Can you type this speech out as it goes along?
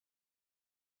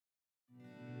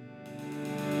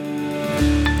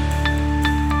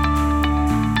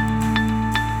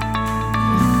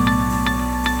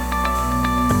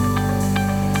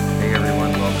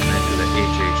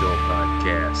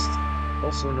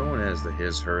known as the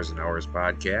His, Hers, and Ours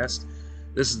podcast.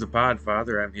 This is the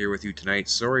Podfather. I'm here with you tonight.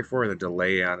 Sorry for the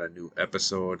delay on a new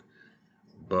episode,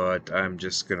 but I'm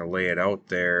just going to lay it out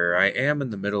there. I am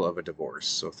in the middle of a divorce,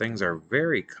 so things are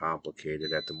very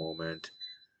complicated at the moment.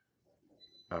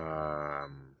 I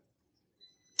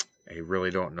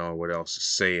really don't know what else to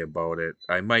say about it.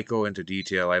 I might go into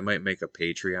detail. I might make a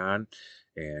Patreon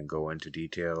and go into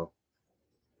detail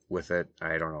with it.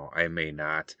 I don't know. I may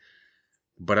not.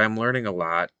 But I'm learning a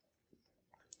lot.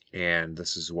 And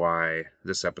this is why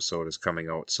this episode is coming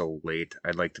out so late.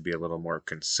 I'd like to be a little more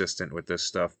consistent with this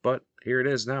stuff, but here it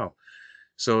is now.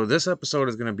 So this episode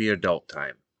is going to be adult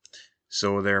time.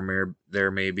 So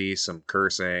there may be some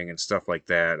cursing and stuff like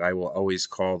that. I will always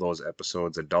call those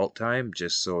episodes adult time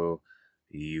just so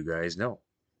you guys know.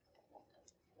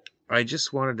 I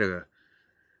just wanted to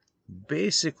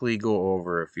basically go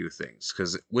over a few things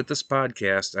because with this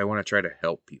podcast, I want to try to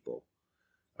help people.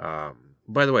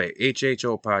 By the way,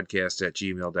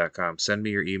 hhopodcast@gmail.com. Send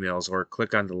me your emails or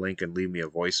click on the link and leave me a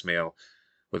voicemail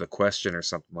with a question or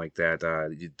something like that.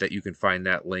 That you can find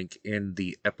that link in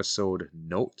the episode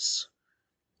notes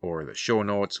or the show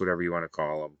notes, whatever you want to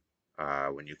call them.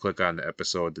 When you click on the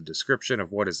episode, the description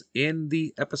of what is in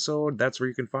the episode, that's where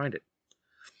you can find it.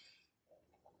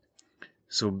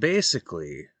 So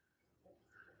basically,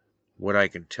 what I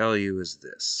can tell you is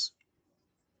this.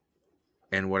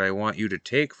 And what I want you to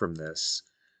take from this,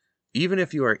 even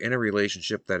if you are in a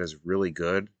relationship that is really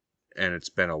good and it's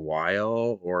been a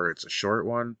while or it's a short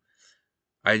one,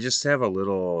 I just have a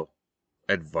little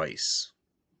advice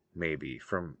maybe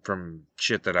from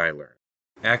shit that I learned.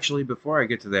 Actually, before I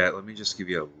get to that, let me just give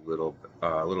you a little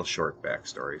short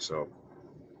backstory. So,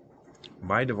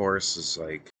 my divorce is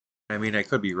like, I mean, I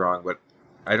could be wrong, but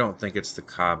I don't think it's the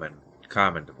common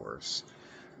divorce.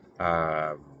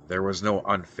 There was no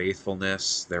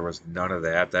unfaithfulness. There was none of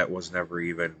that. That was never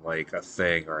even like a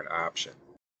thing or an option.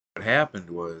 What happened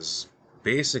was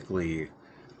basically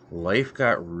life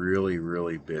got really,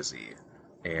 really busy.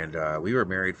 And we were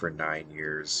married for 9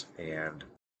 years. And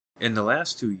in the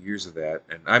last 2 years of that,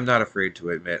 and I'm not afraid to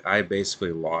admit, I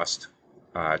basically lost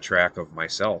track of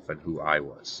myself and who I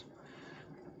was.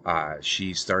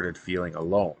 She started feeling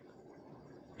alone.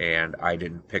 And I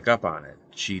didn't pick up on it.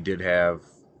 She did have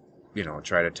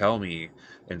try to tell me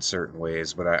in certain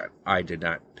ways, but I did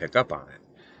not pick up on it.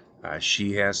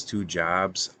 She has two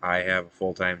jobs. I have a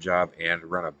full-time job and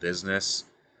run a business.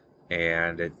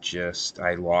 And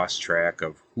I lost track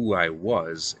of who I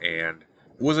was and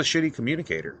was a shitty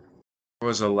communicator. There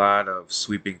was a lot of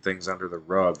sweeping things under the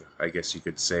rug, I guess you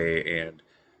could say. And,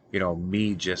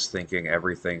 me just thinking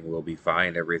everything will be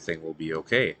fine, everything will be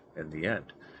okay in the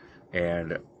end.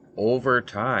 And over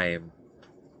time,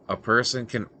 a person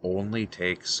can only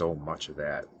take so much of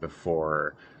that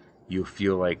before you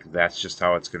feel like that's just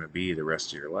how it's going to be the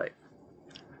rest of your life.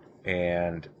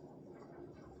 And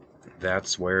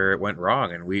that's where it went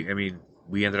wrong. And we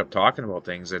ended up talking about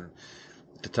things. And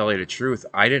to tell you the truth,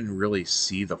 I didn't really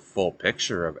see the full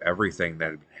picture of everything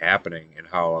that had been happening and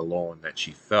how alone that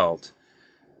she felt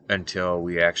until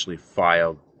we actually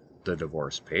filed the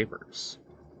divorce papers.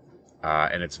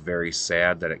 And it's very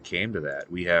sad that it came to that.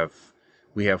 We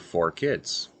have 4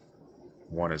 kids.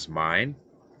 One is mine.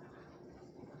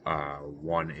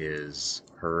 One is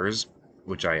hers,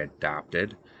 which I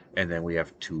adopted, and then we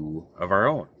have 2 of our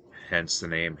own. Hence the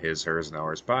name His, Hers, and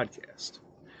Ours podcast.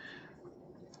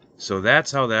 So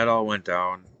that's how that all went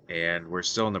down, and we're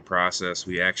still in the process.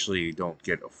 We actually don't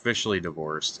get officially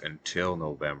divorced until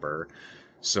November.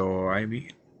 So I've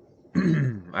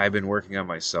been working on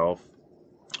myself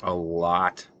a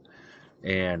lot.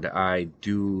 And I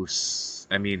know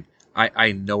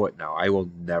it now. I will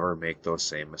never make those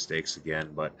same mistakes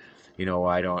again, but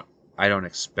I don't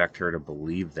expect her to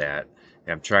believe that.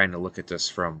 And I'm trying to look at this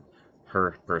from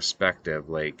her perspective.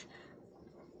 Like,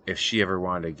 if she ever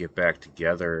wanted to get back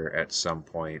together at some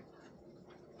point,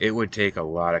 it would take a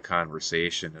lot of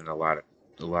conversation and a lot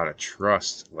of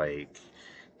trust. Like,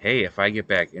 hey, if I get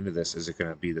back into this, is it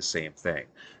going to be the same thing?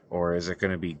 Or is it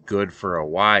going to be good for a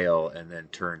while and then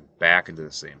turn back into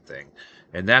the same thing?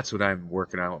 And that's what I'm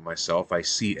working on with myself. I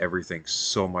see everything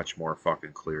so much more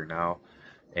fucking clear now.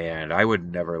 And I would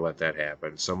never let that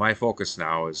happen. So my focus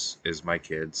now is my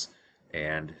kids.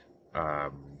 And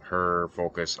her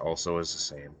focus also is the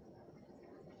same.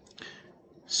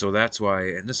 So that's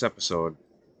why in this episode,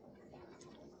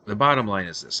 the bottom line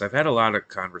is this. I've had a lot of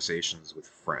conversations with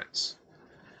friends.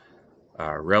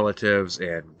 Relatives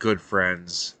and good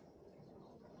friends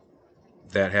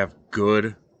that have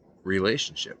good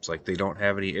relationships. Like, they don't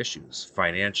have any issues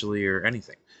financially or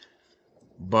anything.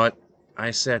 But I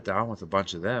sat down with a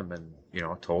bunch of them and,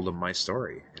 told them my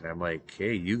story. And I'm like,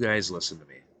 hey, you guys listen to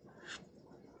me.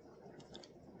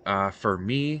 For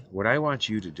me, what I want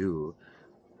you to do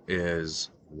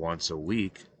is once a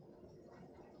week,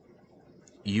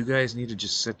 you guys need to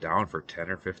just sit down for 10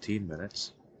 or 15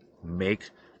 minutes. Make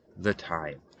the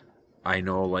time. I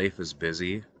know life is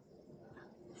busy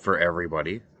for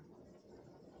everybody.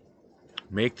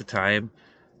 Make the time,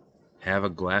 have a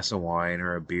glass of wine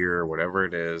or a beer or whatever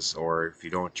it is, or if you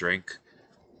don't drink,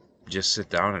 just sit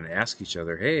down and ask each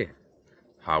other, hey,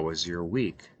 how was your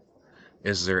week?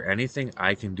 Is there anything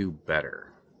I can do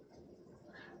better?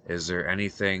 Is there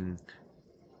anything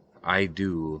I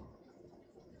do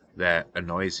that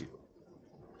annoys you?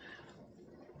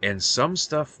 And some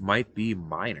stuff might be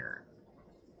minor,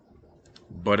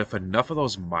 but if enough of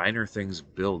those minor things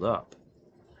build up,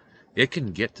 it can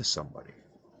get to somebody.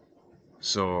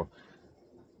 So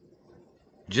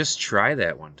just try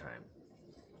that one time.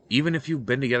 Even if you've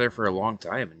been together for a long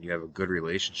time and you have a good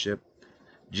relationship,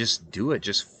 just do it.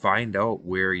 Just find out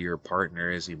where your partner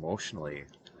is emotionally,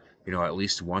 at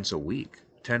least once a week,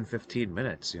 10, 15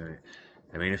 minutes.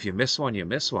 I mean, if you miss one, you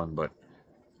miss one, but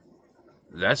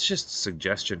that's just a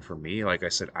suggestion for me. Like I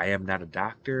said, I am not a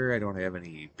doctor. I don't have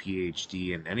any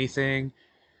PhD in anything,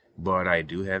 but I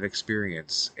do have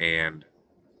experience, and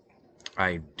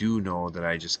I do know that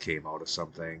I just came out of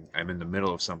something. I'm in the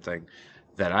middle of something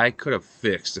that I could have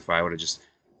fixed if I would have just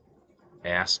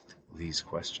asked these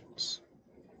questions.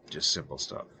 Just simple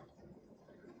stuff.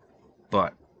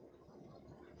 But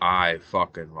I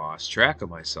fucking lost track of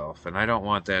myself, and I don't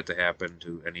want that to happen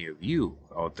to any of you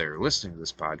out there listening to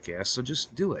this podcast, so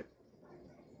just do it.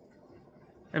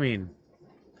 I mean,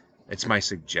 it's my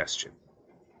suggestion.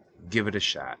 Give it a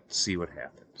shot. See what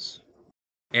happens.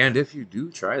 And if you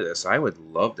do try this, I would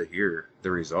love to hear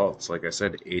the results. Like I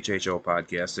said,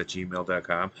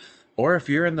 hhopodcast@gmail.com. Or if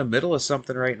you're in the middle of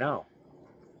something right now,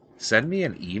 send me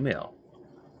an email.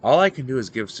 All I can do is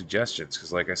give suggestions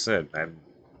because, like I said,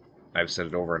 I've said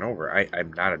it over and over.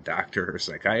 I'm not a doctor or a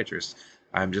psychiatrist.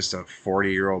 I'm just a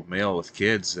 40-year-old male with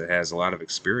kids that has a lot of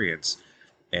experience.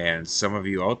 And some of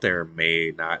you out there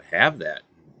may not have that.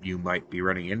 You might be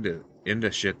running into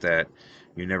shit that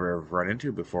you never have run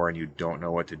into before, and you don't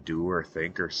know what to do or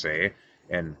think or say.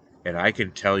 And I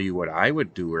can tell you what I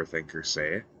would do or think or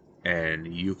say,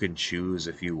 and you can choose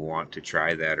if you want to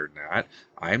try that or not.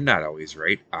 I'm not always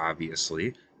right,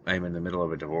 obviously. I'm in the middle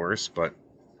of a divorce, but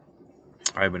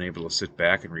I've been able to sit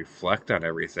back and reflect on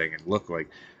everything and look like,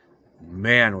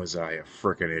 man, was I a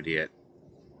frickin' idiot.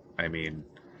 I mean,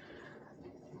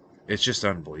 it's just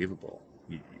unbelievable.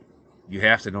 You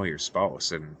have to know your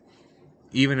spouse, and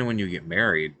even when you get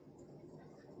married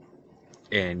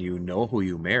and you know who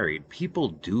you married, people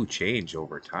do change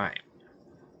over time,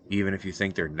 even if you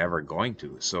think they're never going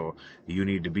to. So you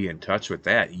need to be in touch with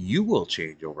that. You will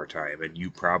change over time, and you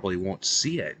probably won't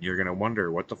see it. You're gonna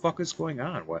wonder what the fuck is going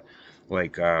on.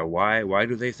 Why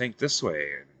do they think this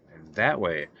way and that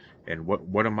way, and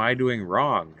what am I doing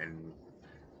wrong? And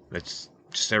it's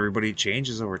just everybody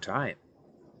changes over time.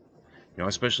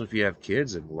 Especially if you have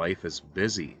kids and life is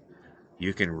busy.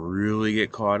 You can really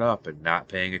get caught up in not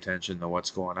paying attention to what's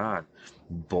going on.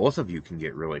 Both of you can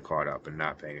get really caught up in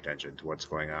not paying attention to what's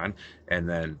going on. And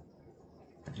then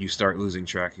you start losing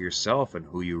track of yourself and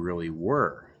who you really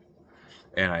were.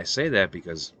 And I say that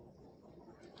because,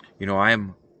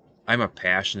 I'm a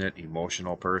passionate,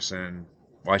 emotional person.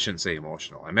 Well, I shouldn't say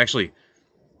emotional. I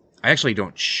actually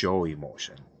don't show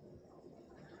emotion.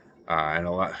 And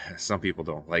some people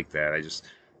don't like that.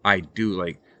 I do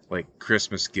like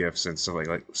Christmas gifts and stuff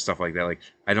like that. Like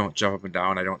I don't jump up and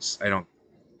down. I don't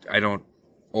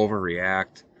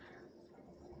overreact.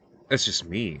 That's just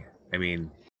me. I mean,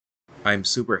 I'm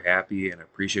super happy and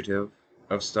appreciative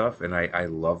of stuff, and I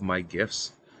love my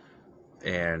gifts.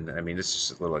 And I mean, it's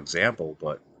just a little example,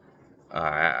 but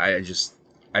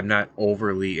I'm not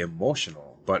overly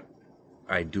emotional, but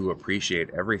I do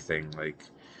appreciate everything. Like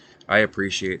I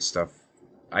appreciate stuff.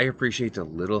 I appreciate the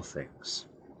little things.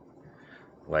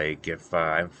 Like if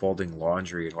I'm folding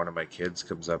laundry and one of my kids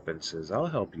comes up and says, "I'll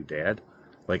help you, Dad."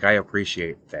 Like I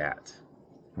appreciate that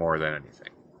more than anything.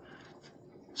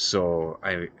 So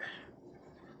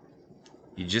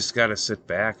you just got to sit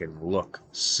back and look.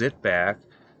 Sit back.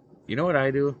 You know what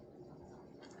I do?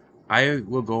 I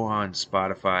will go on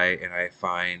Spotify and I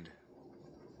find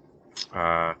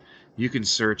uh, you can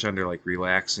search under like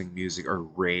relaxing music or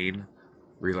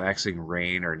relaxing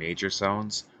rain or nature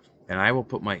sounds, and I will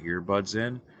put my earbuds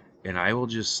in and I will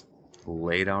just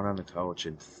lay down on the couch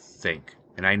and think.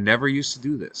 And I never used to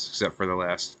do this except for the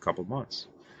last couple months.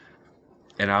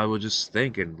 And I will just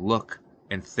think and look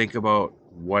and think about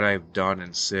what I've done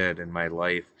and said in my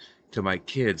life to my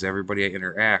kids, everybody I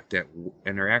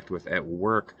interact with at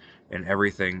work and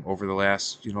everything over the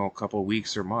last, couple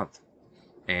weeks or month.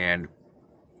 And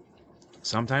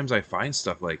sometimes I find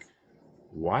stuff like,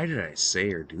 why did I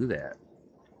say or do that?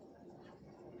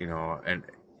 And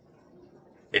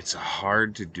it's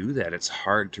hard to do that. It's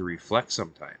hard to reflect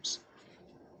sometimes.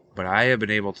 But I have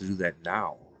been able to do that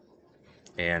now.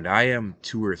 And I am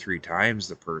 2 or 3 times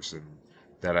the person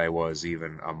that I was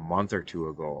even a month or two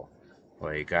ago.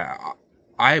 Like,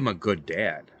 I'm a good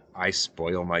dad. I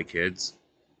spoil my kids,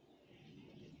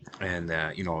 and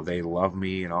they love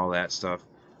me and all that stuff.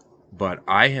 But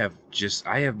I have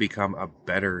become a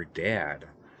better dad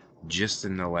just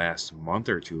in the last month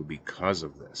or two because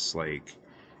of this. Like,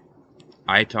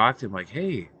 I talked to him like,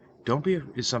 hey, don't be,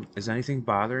 is anything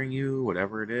bothering you?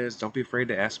 Whatever it is, don't be afraid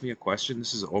to ask me a question.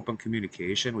 This is open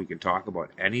communication. We can talk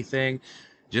about anything.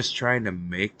 Just trying to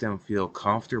make them feel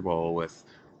comfortable with,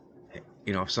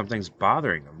 if something's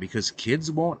bothering them, because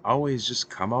kids won't always just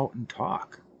come out and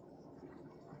talk.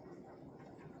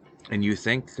 And you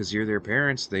think because you're their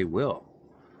parents, they will,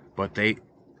 but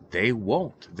they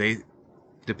won't.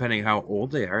 Depending how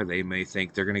old they are, they may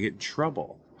think they're going to get in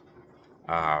trouble,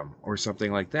 or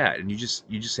something like that. And you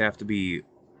just have to be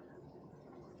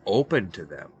open to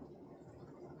them.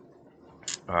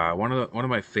 One of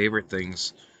my favorite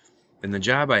things in the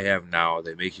job I have now,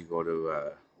 they make you go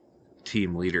to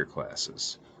team leader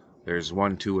classes. There's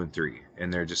 1, 2, and 3,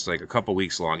 and they're just like a couple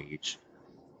weeks long each.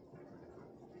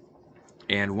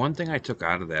 And one thing I took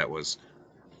out of that was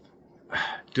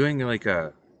doing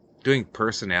doing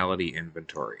personality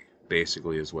inventory,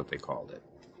 basically is what they called it.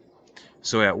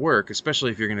 So at work,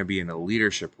 especially if you're going to be in a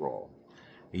leadership role,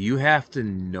 you have to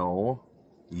know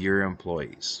your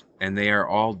employees, and they are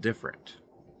all different.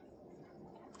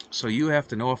 So you have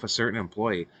to know if a certain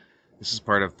employee, this is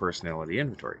part of personality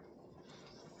inventory,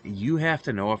 you have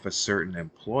to know if a certain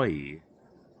employee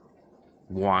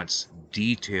wants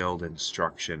detailed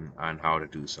instruction on how to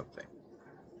do something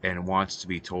and wants to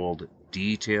be told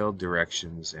detailed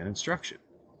directions and instruction.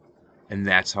 And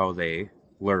that's how they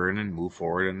learn and move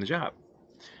forward in the job.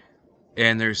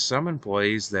 And there's some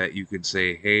employees that you could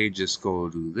say, hey, just go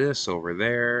do this over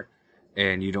there,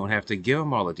 and you don't have to give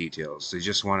them all the details. They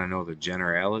just want to know the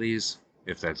generalities,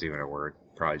 if that's even a word.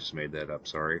 Probably just made that up,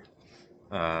 sorry.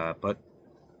 But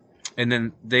and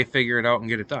then they figure it out and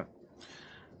get it done.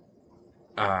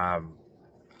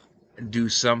 Do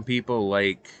some people,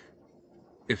 like,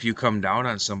 if you come down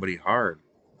on somebody hard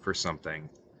for something,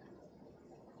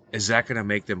 is that going to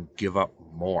make them give up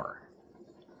more?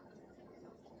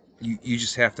 You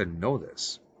just have to know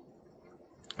this.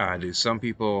 Do some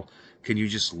people, can you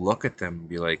just look at them and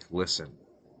be like, listen,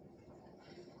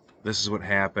 this is what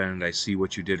happened. I see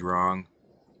what you did wrong.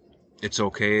 It's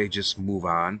okay. Just move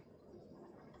on.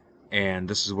 And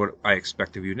this is what I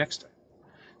expect of you next time.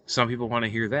 Some people want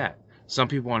to hear that. Some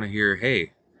people want to hear,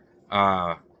 hey,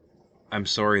 I'm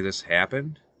sorry this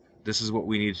happened. This is what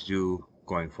we need to do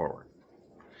going forward.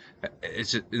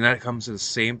 And that comes to the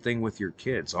same thing with your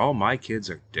kids. All my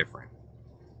kids are different.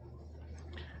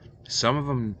 Some of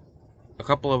them, a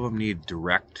couple of them need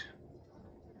direct,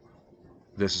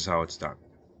 this is how it's done.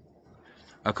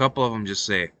 A couple of them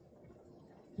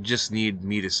just need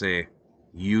me to say,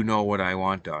 you know what I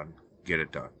want done, get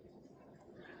it done.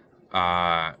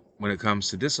 When it comes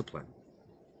to discipline,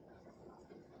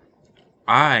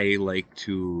 I like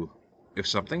to, if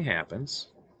something happens,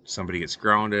 somebody gets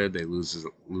grounded, they lose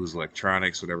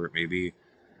electronics, whatever it may be,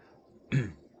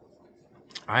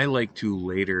 I like to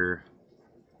later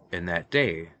in that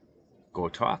day go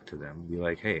talk to them, be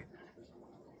like, hey,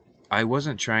 I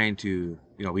wasn't trying to,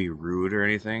 be rude or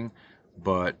anything,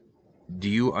 but do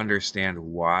you understand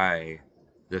why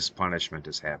this punishment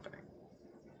is happening?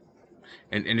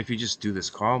 And if you just do this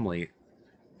calmly,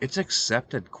 it's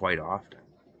accepted quite often.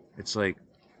 It's like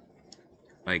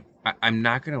I'm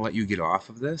not going to let you get off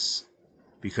of this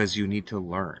because you need to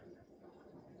learn.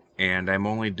 And I'm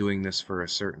only doing this for a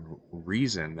certain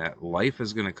reason, that life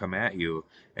is going to come at you,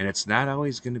 and it's not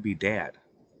always going to be dad.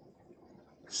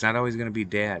 It's not always going to be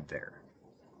dad there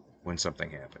when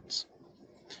something happens.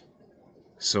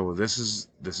 So this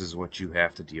is what you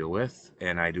have to deal with,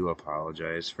 and I do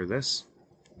apologize for this,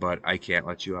 but I can't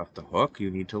let you off the hook. You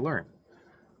need to learn.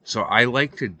 So I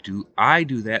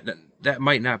do that. That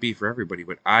might not be for everybody,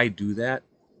 but I do that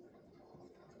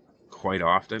quite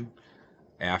often.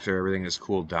 After everything is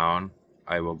cooled down,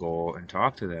 I will go and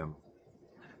talk to them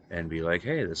and be like,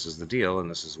 hey, this is the deal, and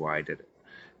this is why I did it.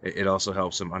 It also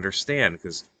helps them understand,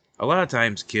 because a lot of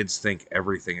times kids think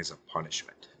everything is a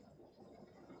punishment.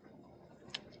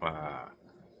 Uh,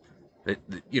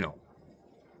 you know,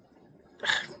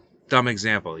 dumb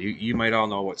example. You might all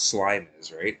know what slime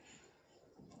is, right?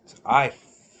 I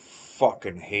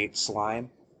fucking hate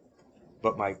slime,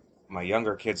 but my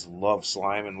younger kids love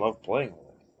slime and love playing with it.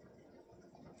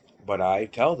 But I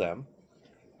tell them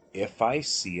if I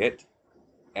see it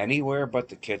anywhere but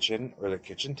the kitchen or the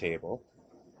kitchen table,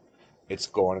 it's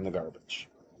going in the garbage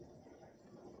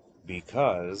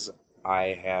because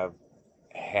I have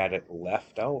had it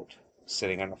left out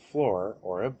sitting on a floor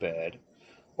or a bed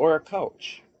or a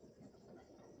couch.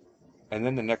 And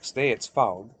then the next day it's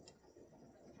found,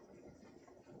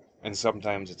 and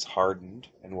sometimes it's hardened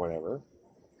and whatever,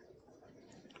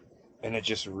 and it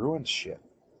just ruins shit.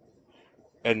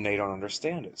 And they don't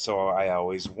understand it. So I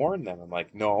always warn them. I'm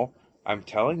like, "No, I'm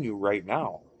telling you right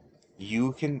now.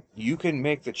 You can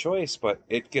make the choice, but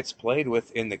it gets played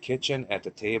with in the kitchen, at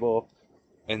the table,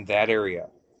 in that area.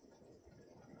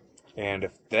 And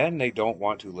if then they don't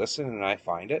want to listen and I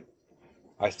find it,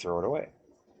 I throw it away.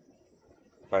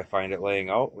 If I find it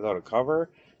laying out without a cover,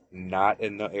 not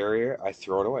in the area, I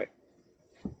throw it away."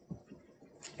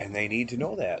 And they need to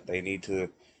know that. They need to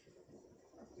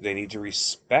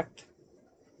respect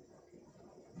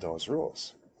those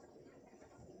rules.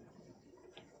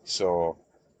 So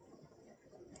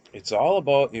it's all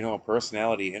about,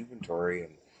 personality inventory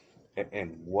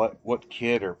and what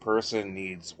kid or person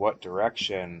needs what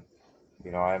direction.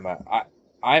 I'm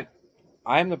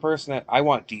the person that I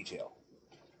want detail.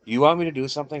 You want me to do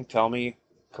something, tell me,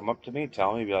 come up to me,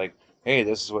 tell me, be like, "Hey,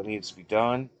 this is what needs to be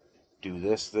done. Do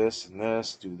this, this, and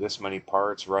this, do this many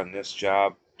parts, run this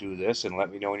job, do this, and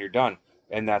let me know when you're done."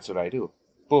 And that's what I do.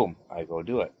 Boom, I go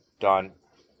do it. Done.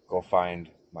 Go find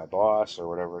my boss or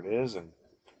whatever it is, and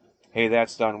 "Hey,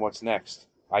 that's done. What's next?"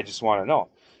 I just want to know.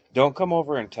 Don't come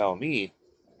over and tell me,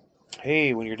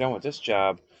 "Hey, when you're done with this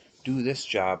job, do this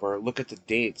job," or look at the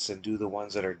dates and do the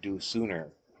ones that are due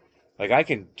sooner. Like, I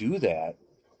can do that,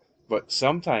 but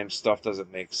sometimes stuff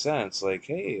doesn't make sense. Like,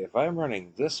 hey, if I'm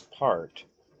running this part,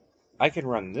 I can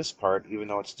run this part even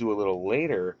though it's due a little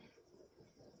later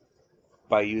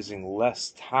by using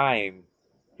less time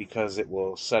because it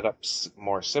will set up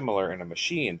more similar in a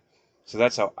machine. So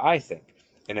that's how I think.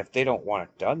 And if they don't want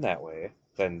it done that way,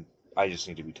 then I just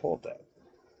need to be told that.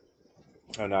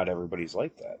 And not everybody's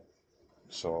like that.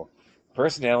 So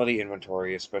personality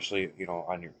inventory, especially,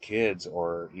 on your kids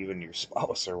or even your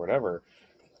spouse or whatever,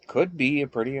 could be a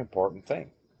pretty important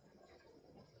thing.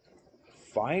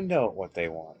 Find out what they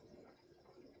want.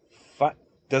 Fi-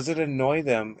 Does it annoy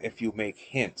them if you make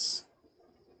hints?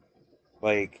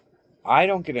 Like, I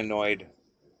don't get annoyed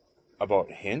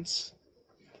about hints,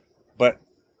 but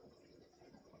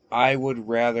I would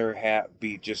rather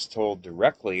be just told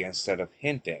directly instead of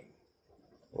hinting.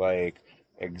 Like,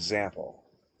 example,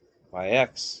 my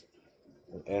ex,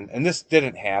 and this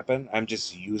didn't happen. I'm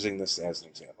just using this as an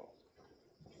example.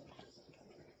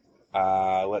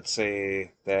 Let's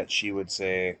say that she would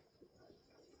say,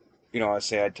 let's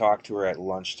say I'd talk to her at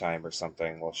lunchtime or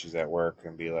something while she's at work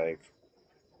and be like,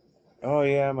 "Oh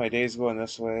yeah, my day's going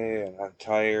this way, and I'm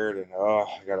tired, and oh,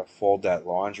 I gotta fold that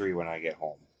laundry when I get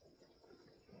home."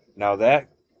 Now that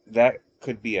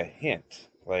could be a hint,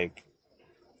 like,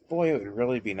 "Boy, it would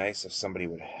really be nice if somebody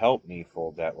would help me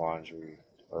fold that laundry,"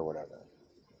 or whatever.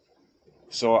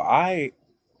 So I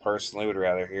personally would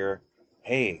rather hear,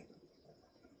 "Hey,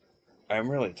 I'm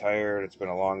really tired. It's been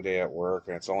a long day at work,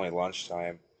 and it's only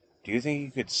lunchtime. Do you think you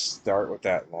could start with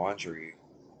that laundry,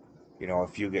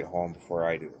 if you get home before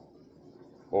I do?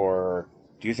 Or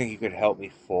do you think you could help me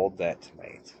fold that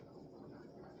tonight?"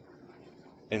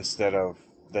 Instead of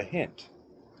the hint,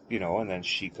 and then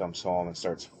she comes home and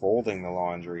starts folding the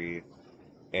laundry,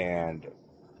 and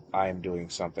I'm doing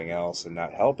something else and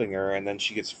not helping her, and then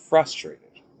she gets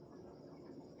frustrated.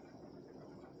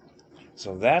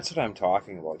 So that's what I'm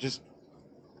talking about. Just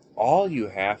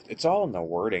it's all in the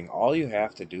wording. All you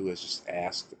have to do is just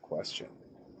ask the question.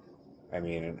 I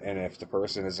mean, and if the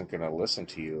person isn't going to listen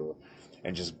to you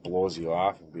and just blows you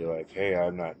off and be like, "Hey,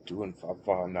 I'm not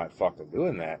fucking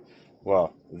doing that,"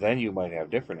 well, then you might have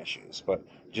different issues. But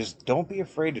just don't be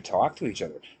afraid to talk to each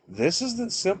other. This is the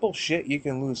simple shit you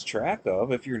can lose track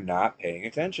of if you're not paying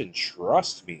attention.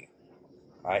 Trust me.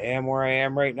 I am where I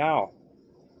am right now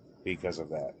because of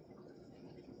that.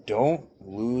 Don't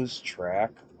lose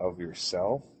track of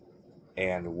yourself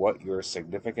and what your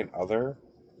significant other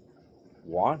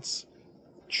wants.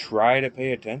 Try to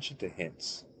pay attention to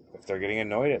hints. If they're getting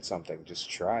annoyed at something, just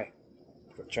try.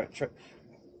 Try.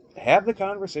 Have the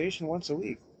conversation once a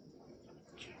week.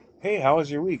 "Hey, how was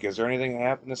your week? Is there anything that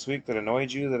happened this week that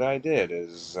annoyed you that I did?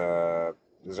 Is there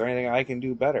anything I can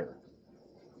do better?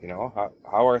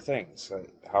 How are things?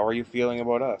 How are you feeling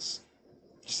about us?"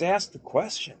 Just ask the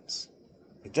questions.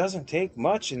 It doesn't take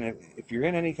much, and if you're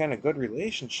in any kind of good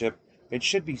relationship, it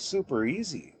should be super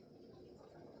easy.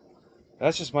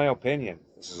 That's just my opinion.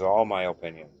 This is all my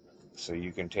opinion. So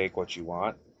you can take what you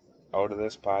want out of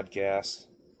this podcast.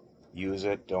 Use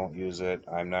it, don't use it.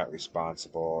 I'm not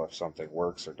responsible if something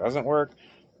works or doesn't work.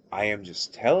 I am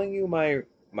just telling you my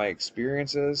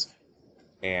experiences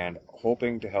and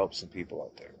hoping to help some people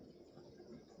out there.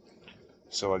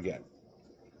 So again,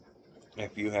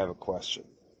 if you have a question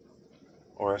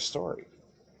or a story,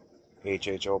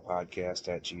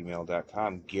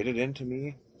 hhopodcast@gmail.com. Get it into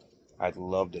me. I'd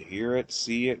love to hear it,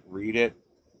 see it, read it.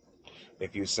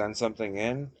 If you send something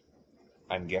in,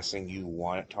 I'm guessing you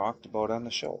want it talked about on the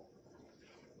show.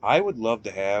 I would love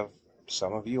to have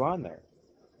some of you on there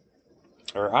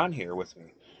or on here with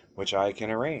me, which I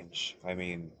can arrange. I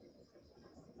mean,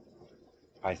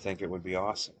 I think it would be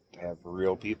awesome to have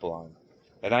real people on.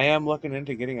 And I am looking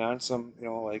into getting on some,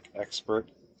 like expert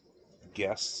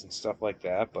guests and stuff like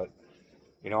that, but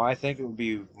I think it would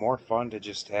be more fun to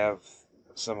just have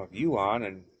some of you on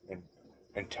and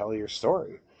tell your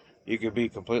story. You could be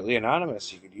completely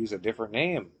anonymous. You could use a different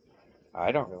name.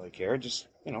 I don't really care. Just,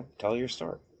 tell your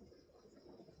story.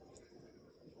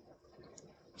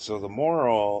 So the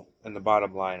moral and the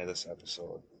bottom line of this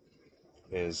episode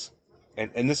is,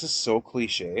 and this is so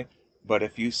cliche, but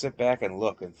if you sit back and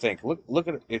look and think, look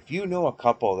at if you know a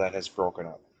couple that has broken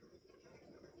up,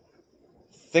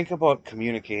 think about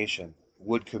communication.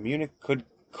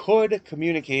 Could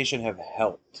communication have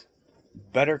helped?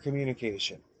 Better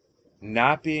communication.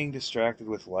 Not being distracted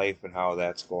with life and how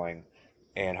that's going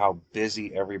and how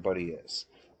busy everybody is.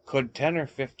 Could 10 or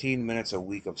 15 minutes a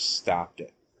week have stopped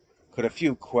it? Could a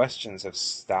few questions have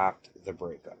stopped the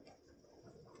breakup?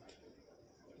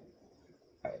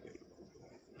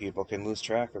 People can lose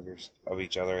track of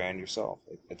each other and yourself.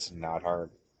 It's not hard.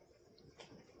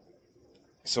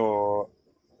 So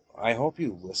I hope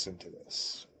you listen to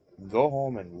this. Go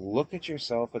home and look at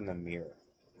yourself in the mirror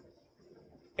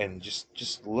and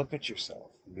just look at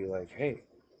yourself and be like, "Hey,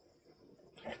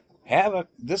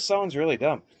 this sounds really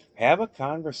dumb. Have a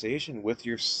conversation with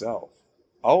yourself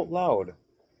out loud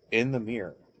in the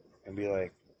mirror and be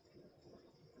like,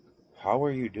 how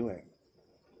are you doing?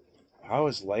 How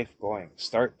is life going?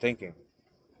 Start thinking,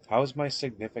 how's my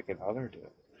significant other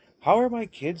doing? How are my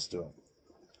kids doing?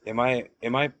 Am I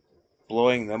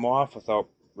blowing them off without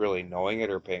really knowing it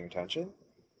or paying attention?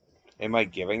 Am I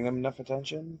giving them enough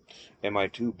attention? Am I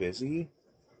too busy?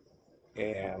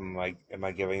 Am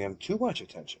I giving them too much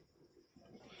attention?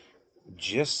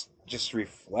 Just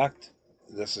reflect.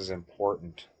 This is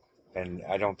important, and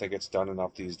I don't think it's done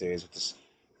enough these days with this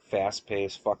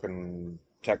fast-paced, fucking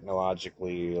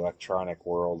technologically electronic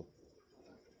world.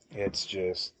 It's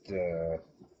just don't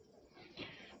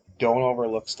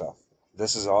overlook stuff.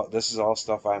 This is all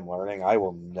stuff I'm learning. I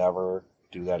will never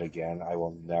do that again. I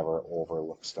will never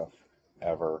overlook stuff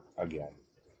ever again.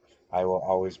 I will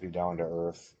always be down to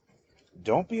earth.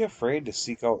 Don't be afraid to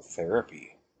seek out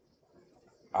therapy.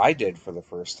 I did for the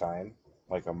first time,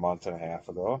 like a month and a half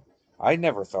ago. I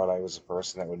never thought I was a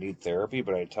person that would need therapy,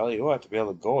 but I tell you what, to be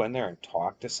able to go in there and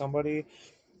talk to somebody,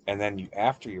 and then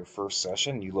after your first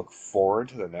session, you look forward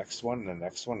to the next one and the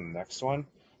next one and the next one,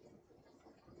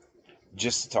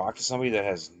 just to talk to somebody that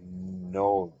has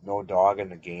no dog in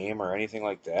the game or anything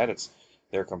like that.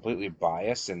 They're completely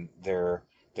biased, and their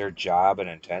job and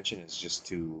intention is just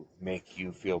to make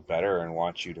you feel better and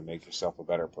want you to make yourself a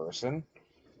better person.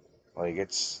 Like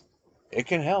it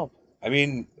can help. I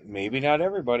mean, maybe not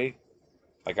everybody.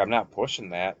 Like I'm not pushing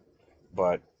that,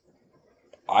 but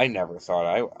I never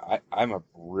thought I'm a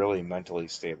really mentally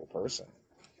stable person.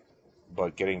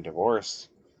 But getting divorced,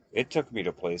 it took me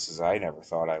to places I never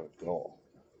thought I would go.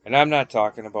 And I'm not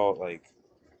talking about like,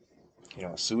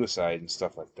 suicide and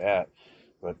stuff like that,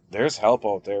 but there's help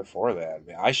out there for that. I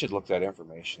mean, I should look that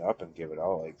information up and give it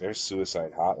out. Like there's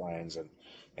suicide hotlines,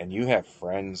 and you have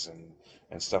friends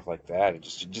and stuff like that, and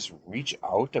just reach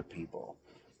out to people.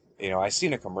 I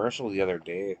seen a commercial the other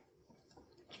day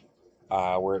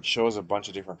where it shows a bunch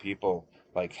of different people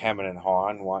like hemming and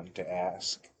hawing wanting to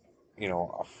ask,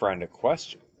 a friend a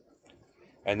question.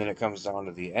 And then it comes down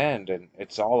to the end, and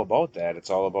it's all about that. It's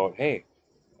all about, hey,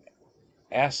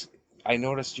 ask. I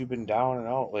noticed you've been down and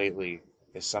out lately.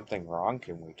 Is something wrong?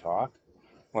 Can we talk?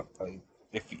 What,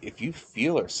 if you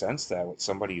feel or sense that with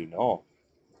somebody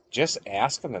just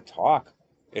ask them to talk.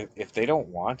 If they don't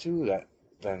want to,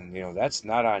 then that's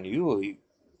not on you.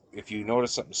 If you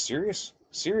notice something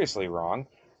seriously wrong,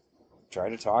 try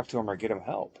to talk to them or get them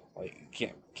help. Like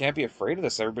you can't be afraid of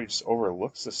this. Everybody just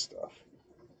overlooks this stuff.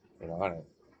 And I don't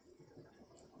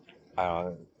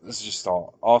know. This is just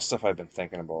all stuff I've been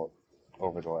thinking about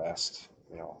over the last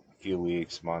a few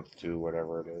weeks, month, two,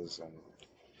 whatever it is.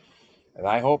 And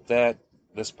I hope that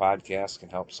this podcast can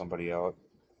help somebody out.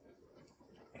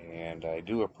 And I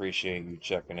do appreciate you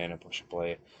checking in and push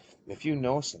play. If you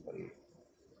know somebody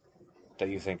that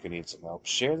you think could need some help,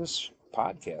 share this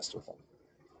podcast with them.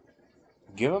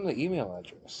 Give them the email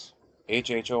address,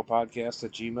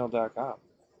 hhopodcast@gmail.com.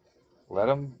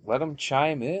 Let them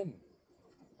chime in.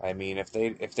 I mean, if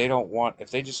they don't want,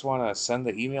 if they just want to send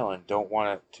the email and don't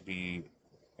want it to be,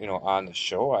 on the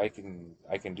show, I can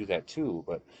do that too.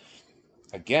 But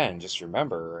again, just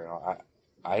remember,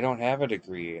 I don't have a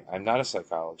degree. I'm not a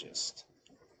psychologist.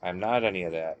 I'm not any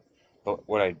of that. But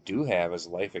what I do have is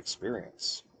life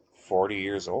experience. 40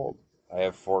 years old. I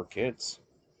have 4 kids.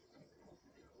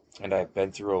 And I've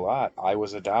been through a lot. I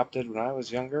was adopted when I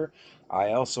was younger.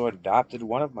 I also adopted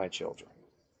one of my children.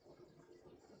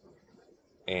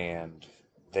 And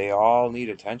they all need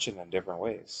attention in different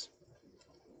ways.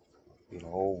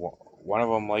 One of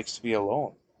them likes to be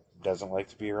alone, doesn't like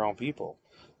to be around people.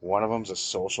 One of them's a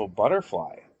social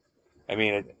butterfly. I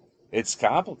mean, it's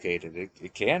complicated.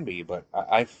 It can be, but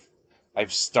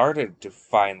I've started to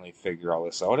finally figure all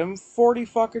this out. I'm 40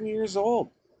 fucking years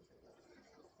old.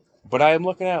 But I am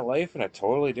looking at life in a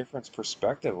totally different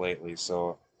perspective lately.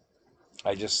 So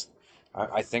I just,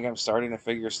 I think I'm starting to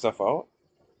figure stuff out.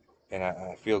 And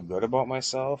I feel good about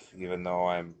myself, even though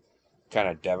I'm kind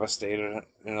of devastated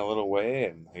in a little way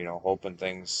and, hoping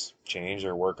things change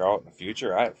or work out in the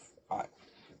future.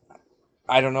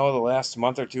 I don't know, the last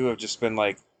month or two have just been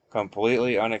like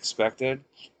completely unexpected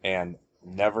and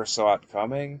never saw it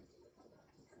coming.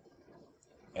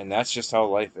 And that's just how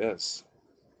life is.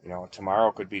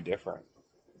 Tomorrow could be different.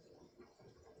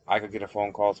 I could get a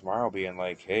phone call tomorrow being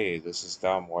like, hey, this is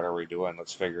dumb. What are we doing?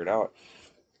 Let's figure it out.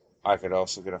 I could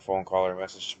also get a phone call or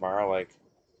message tomorrow like,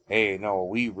 hey, no,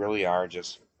 we really are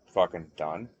just fucking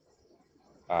done.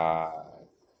 Uh,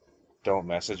 don't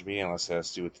message me unless it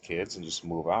has to do with the kids and just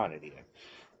move on, idiot.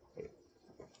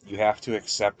 You have to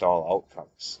accept all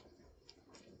outcomes.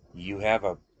 You have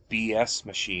a BS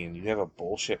machine, you have a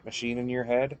bullshit machine in your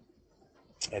head,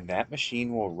 and that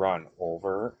machine will run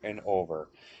over and over,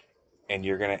 and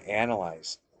you're going to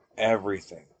analyze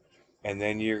everything. And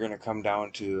then you're going to come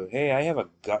down to, hey, I have a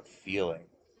gut feeling.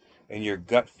 And your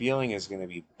gut feeling is going to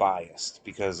be biased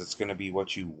because it's going to be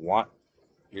what you want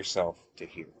yourself to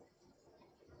hear.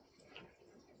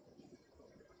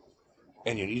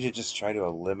 And you need to just try to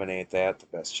eliminate that the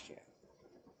best you can.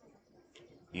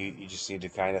 You just need to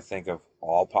kind of think of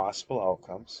all possible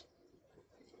outcomes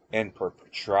and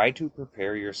try to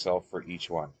prepare yourself for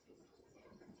each one.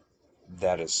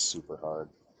 That is super hard.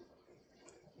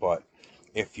 But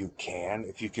if you can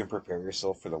prepare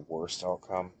yourself for the worst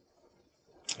outcome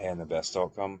and the best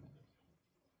outcome,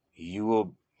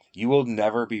 you will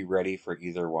never be ready for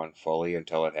either one fully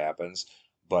until it happens,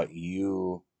 but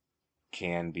you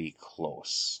can be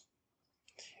close.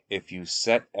 If you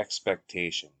set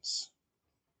expectations,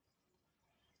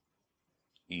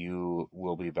 you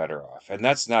will be better off. And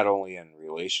that's not only in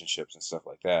relationships and stuff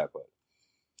like that, but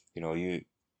you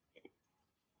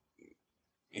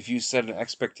if you set an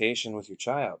expectation with your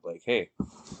child, like, hey,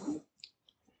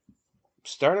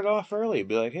 start it off early.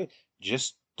 Be like, hey,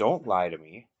 just don't lie to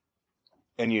me.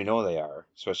 And they are,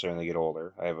 especially when they get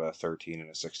older. I have a 13 and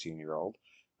a 16-year-old,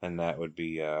 and that would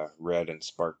be Red and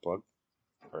Sparkplug,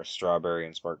 or Strawberry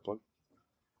and Sparkplug.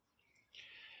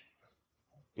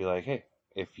 Be like, hey,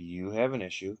 if you have an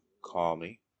issue, call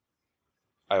me.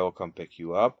 I will come pick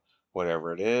you up,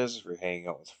 whatever it is. If you're hanging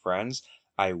out with friends,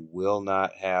 I will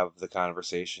not have the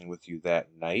conversation with you that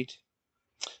night.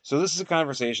 So this is a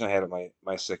conversation I had with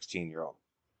my 16-year-old.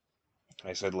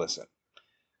 I said, listen,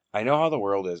 I know how the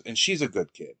world is, and she's a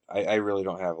good kid. I really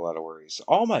don't have a lot of worries.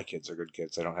 All my kids are good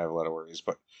kids. I don't have a lot of worries,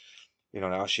 but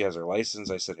now she has her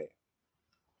license. I said, hey,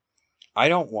 I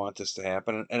don't want this to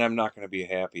happen, and I'm not going to be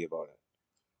happy about it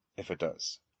if it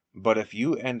does. But if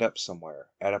you end up somewhere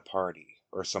at a party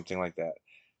or something like that,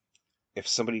 if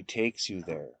somebody takes you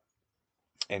there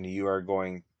and you are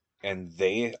going and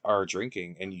they are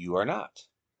drinking and you are not,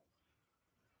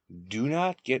 do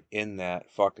not get in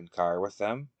that fucking car with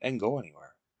them and go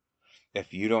anywhere.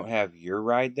 If you don't have your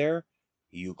ride there,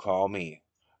 you call me.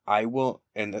 I will,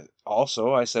 and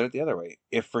also I said it the other way.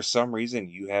 If for some reason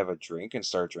you have a drink and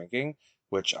start drinking,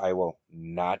 which I will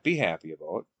not be happy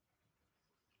about,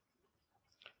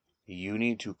 you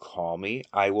need to call me.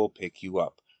 I will pick you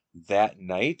up. That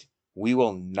night, we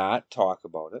will not talk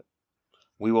about it.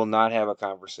 We will not have a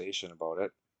conversation about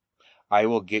it. I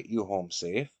will get you home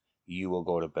safe. You will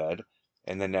go to bed.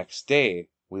 And the next day,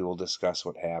 we will discuss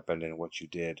what happened and what you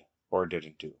did or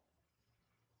didn't do.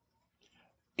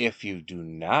 If you do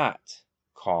not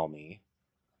call me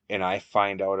and I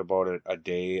find out about it a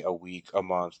day, a week, a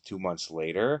month, 2 months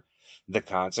later, the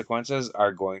consequences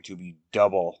are going to be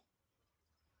double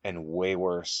and way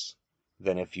worse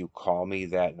than if you call me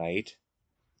that night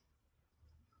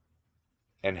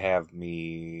and have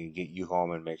me get you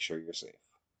home and make sure you're safe.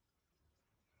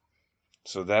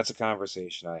 So that's a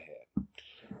conversation I had.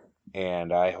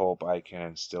 And I hope I can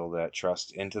instill that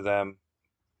trust into them.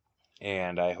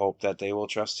 And I hope that they will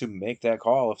trust to make that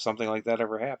call if something like that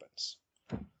ever happens.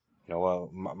 Well,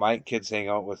 my kids hang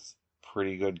out with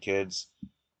pretty good kids.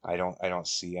 I don't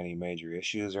see any major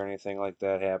issues or anything like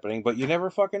that happening. But you never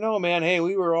fucking know, man. Hey,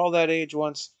 we were all that age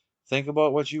once. Think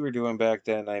about what you were doing back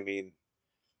then. I mean,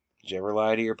 did you ever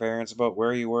lie to your parents about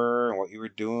where you were and what you were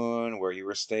doing, where you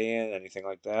were staying, anything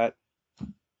like that?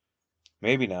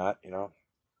 Maybe not,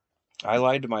 I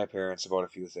lied to my parents about a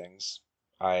few things.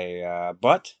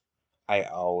 But I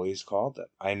always called them.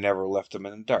 I never left them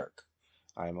in the dark.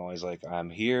 I'm always like, I'm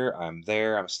here, I'm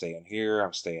there, I'm staying here,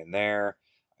 I'm staying there,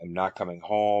 I'm not coming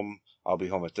home, I'll be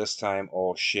home at this time,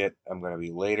 oh shit, I'm going to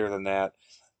be later than that.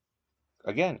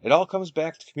 Again, it all comes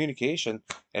back to communication,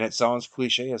 and it sounds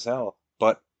cliche as hell,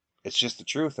 but it's just the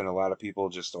truth, and a lot of people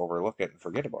just overlook it and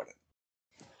forget about it.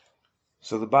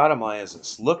 So the bottom line is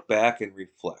this: look back and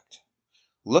reflect.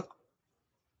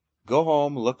 Go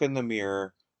home, look in the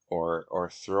mirror, or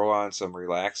throw on some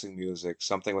relaxing music,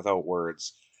 something without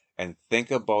words, and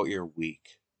think about your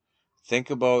week. Think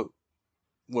about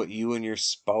what you and your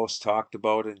spouse talked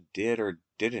about and did or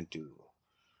didn't do.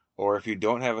 Or if you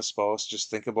don't have a spouse, just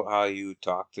think about how you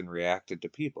talked and reacted to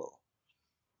people.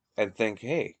 And think,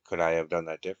 hey, could I have done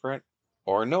that different?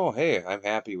 Or no, hey, I'm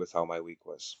happy with how my week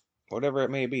was. Whatever it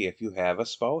may be, if you have a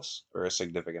spouse or a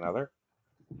significant other,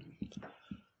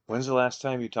 when's the last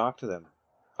time you talked to them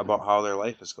about how their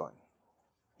life is going?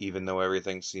 Even though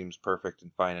everything seems perfect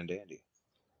and fine and dandy.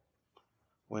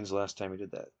 When's the last time you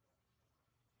did that?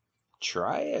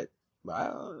 Try it.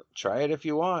 Try it if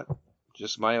you want.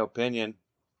 Just my opinion.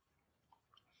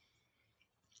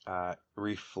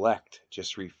 Reflect.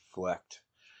 Just reflect.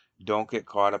 Don't get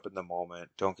caught up in the moment.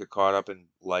 Don't get caught up in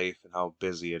life and how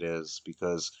busy it is,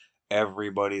 because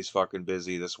everybody's fucking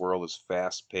busy. This world is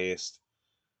fast-paced.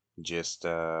 Just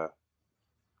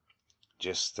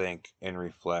think and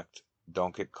reflect.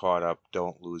 Don't get caught up.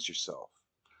 Don't lose yourself.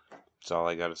 That's all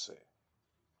I gotta say.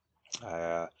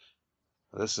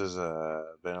 This has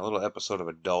been a little episode of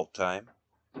Adult Time,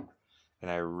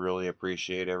 and I really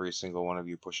appreciate every single one of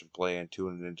you pushing play and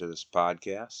tuning into this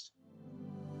podcast.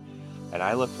 And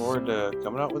I look forward to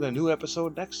coming out with a new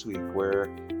episode next week. We're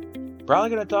probably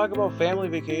going to talk about family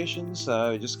vacations.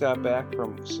 I just got back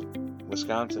from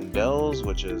Wisconsin Dells,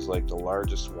 which is like the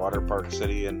largest water park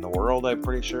city in the world, I'm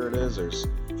pretty sure it is. There's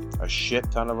a shit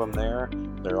ton of them there.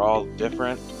 They're all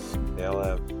different. They all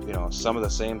have, some of the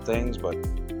same things, but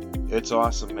it's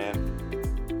awesome, man.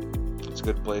 It's a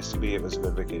good place to be. It was a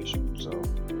good vacation. So,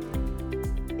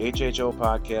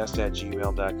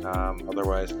 hhopodcast@gmail.com.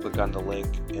 Otherwise, click on the link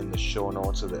in the show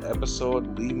notes of the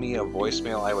episode. Leave me a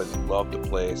voicemail. I would love to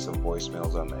play some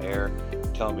voicemails on the air.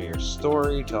 Tell me your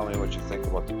story. Tell me what you think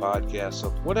about the podcast.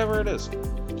 So whatever it is,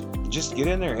 just get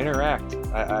in there, interact.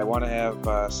 I want to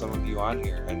have some of you on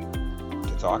here and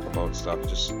to talk about stuff.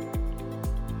 Just,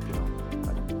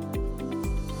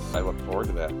 I look forward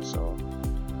to that. So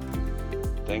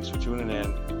thanks for tuning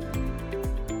in.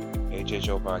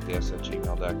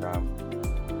 hhopodcast@gmail.com.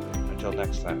 Until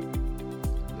next time,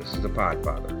 this is the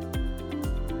Podfather.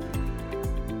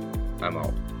 I'm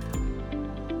out.